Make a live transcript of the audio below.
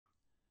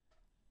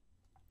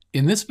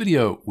In this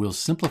video, we'll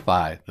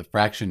simplify the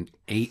fraction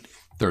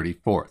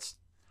 8/34.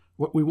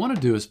 What we want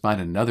to do is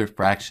find another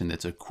fraction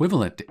that's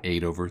equivalent to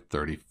 8 over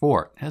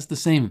 34. It has the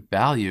same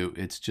value,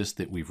 it's just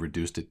that we've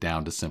reduced it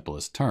down to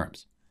simplest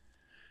terms.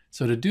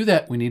 So to do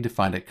that, we need to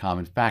find a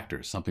common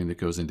factor, something that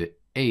goes into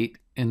 8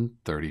 and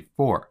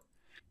 34.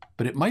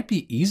 But it might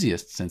be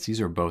easiest, since these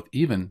are both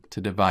even,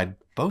 to divide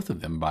both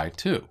of them by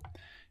 2.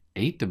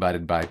 8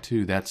 divided by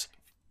 2, that's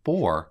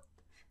 4.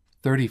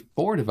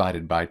 34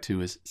 divided by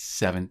 2 is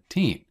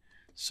 17.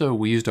 So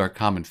we used our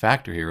common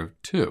factor here of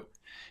 2.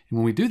 And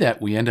when we do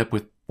that, we end up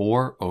with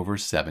 4 over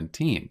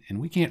 17. And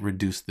we can't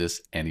reduce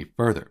this any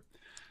further.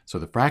 So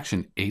the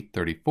fraction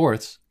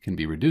 8/34 can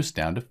be reduced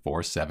down to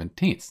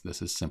 4/17.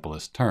 This is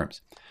simplest terms.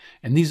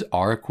 And these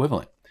are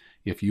equivalent.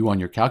 If you on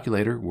your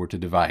calculator were to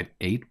divide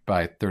 8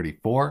 by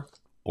 34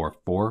 or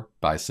 4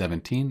 by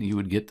 17, you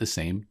would get the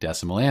same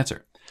decimal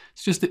answer.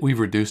 It's just that we've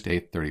reduced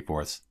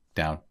 8/34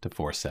 down to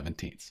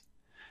 4/17.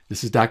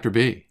 This is Dr.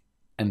 B,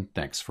 and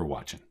thanks for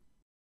watching.